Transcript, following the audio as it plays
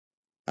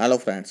Hello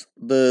friends,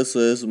 this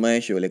is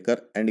Mahesh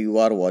and you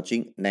are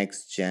watching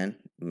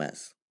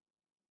NextGenMaths.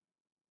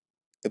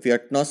 If you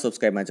are not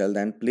subscribed my channel,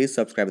 then please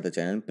subscribe the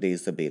channel and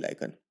press the bell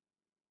icon.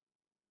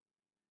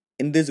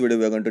 In this video,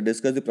 we are going to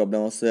discuss the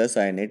problem of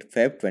CSIR NET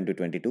FEB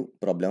 2022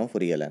 problem of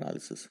real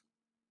analysis.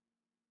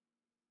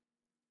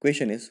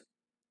 Question is,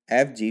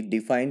 fg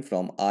defined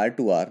from R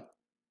to R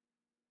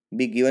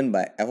be given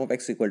by f of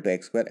x equal to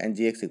x square and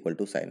gx equal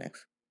to sin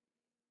x.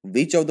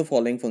 Which of the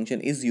following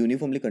function is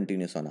uniformly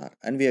continuous on R?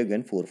 And we have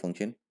given 4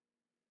 functions.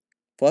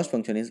 First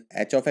function is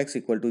h of x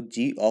equal to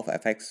g of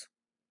fx.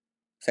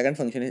 Second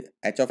function is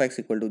h of x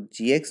equal to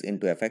gx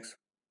into fx.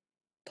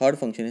 Third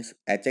function is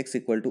hx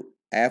equal to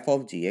f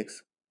of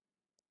gx.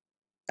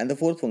 And the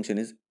fourth function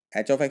is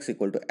h of x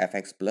equal to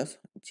fx plus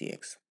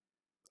gx.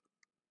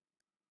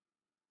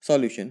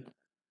 Solution.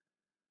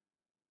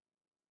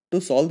 To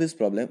solve this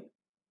problem,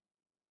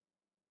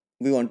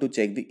 we want to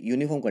check the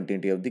uniform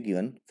continuity of the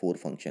given 4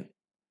 function.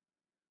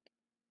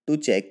 To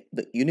check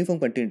the uniform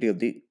continuity of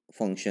the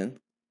function,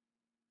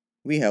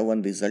 we have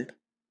one result.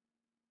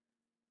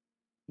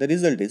 The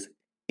result is,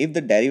 if the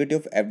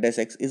derivative of f dash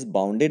x is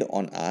bounded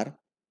on R,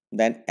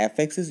 then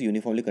fx is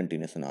uniformly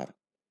continuous on R.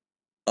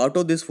 Out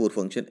of this 4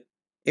 function,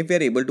 if we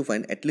are able to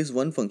find at least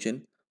one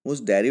function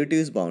whose derivative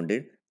is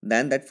bounded,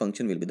 then that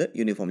function will be the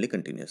uniformly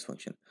continuous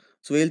function.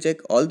 So we will check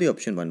all the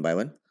option one by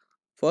one.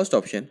 First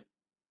option,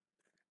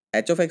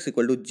 h of x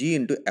equal to g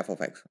into f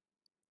of x.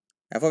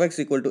 F of x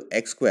equal to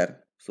x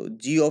square. So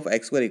g of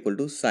x square equal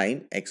to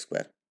sine x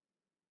square.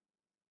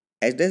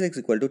 H dash x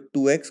equal to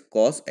 2x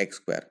cos x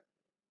square.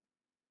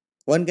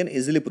 One can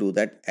easily prove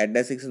that h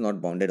dash x is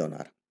not bounded on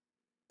R.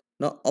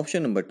 Now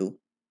option number 2,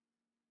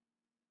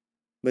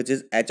 which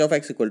is h of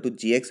x equal to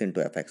gx into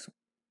fx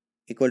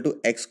equal to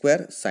x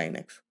square sin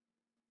x.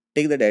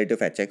 Take the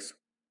derivative of hx.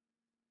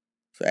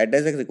 So h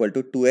dash x equal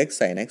to 2x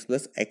sin x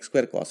plus x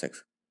square cos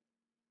x.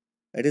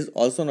 It is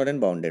also not a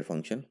bounded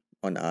function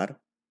on R.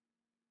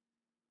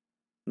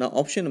 Now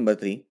option number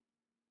 3,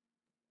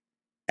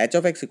 h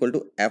of x equal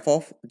to f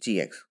of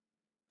gx.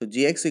 So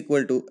gx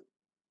equal to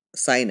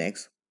sin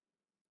x.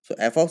 So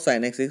f of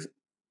sin x is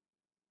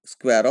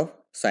square of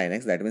sin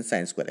x, that means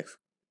sin square x.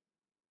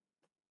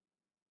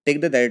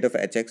 Take the derivative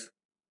of hx,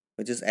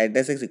 which is h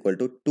dash x equal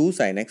to 2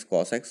 sin x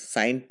cos x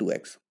sin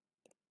 2x.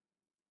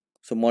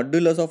 So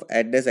modulus of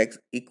h dash x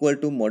equal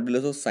to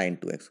modulus of sin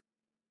 2x.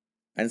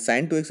 And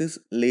sin 2x is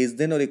less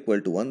than or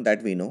equal to 1,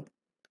 that we know,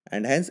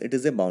 and hence it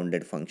is a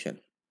bounded function.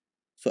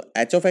 So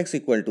h of x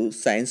equal to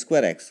sin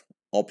square x,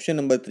 option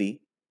number 3,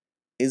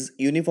 is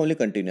uniformly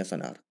continuous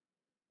on R.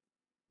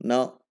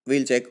 Now we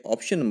will check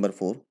option number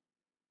 4,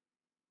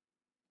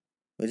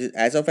 which is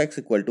h of x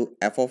equal to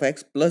f of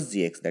x plus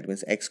gx, that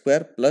means x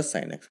square plus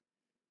sin x.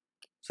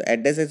 So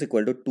h dash x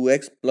equal to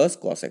 2x plus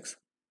cos x.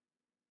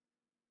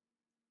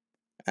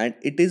 And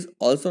it is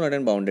also not a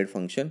bounded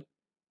function.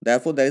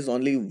 Therefore, there is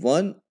only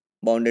one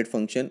bounded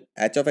function,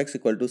 h of x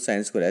equal to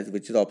sin square x,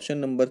 which is option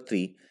number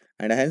 3,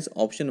 and hence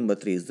option number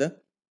 3 is the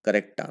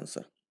correct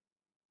answer.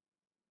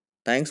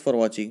 Thanks for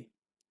watching.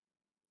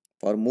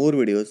 For more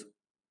videos,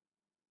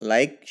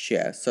 like,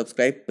 share,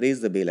 subscribe, press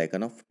the bell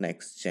icon of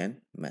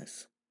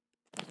NextGenMaths.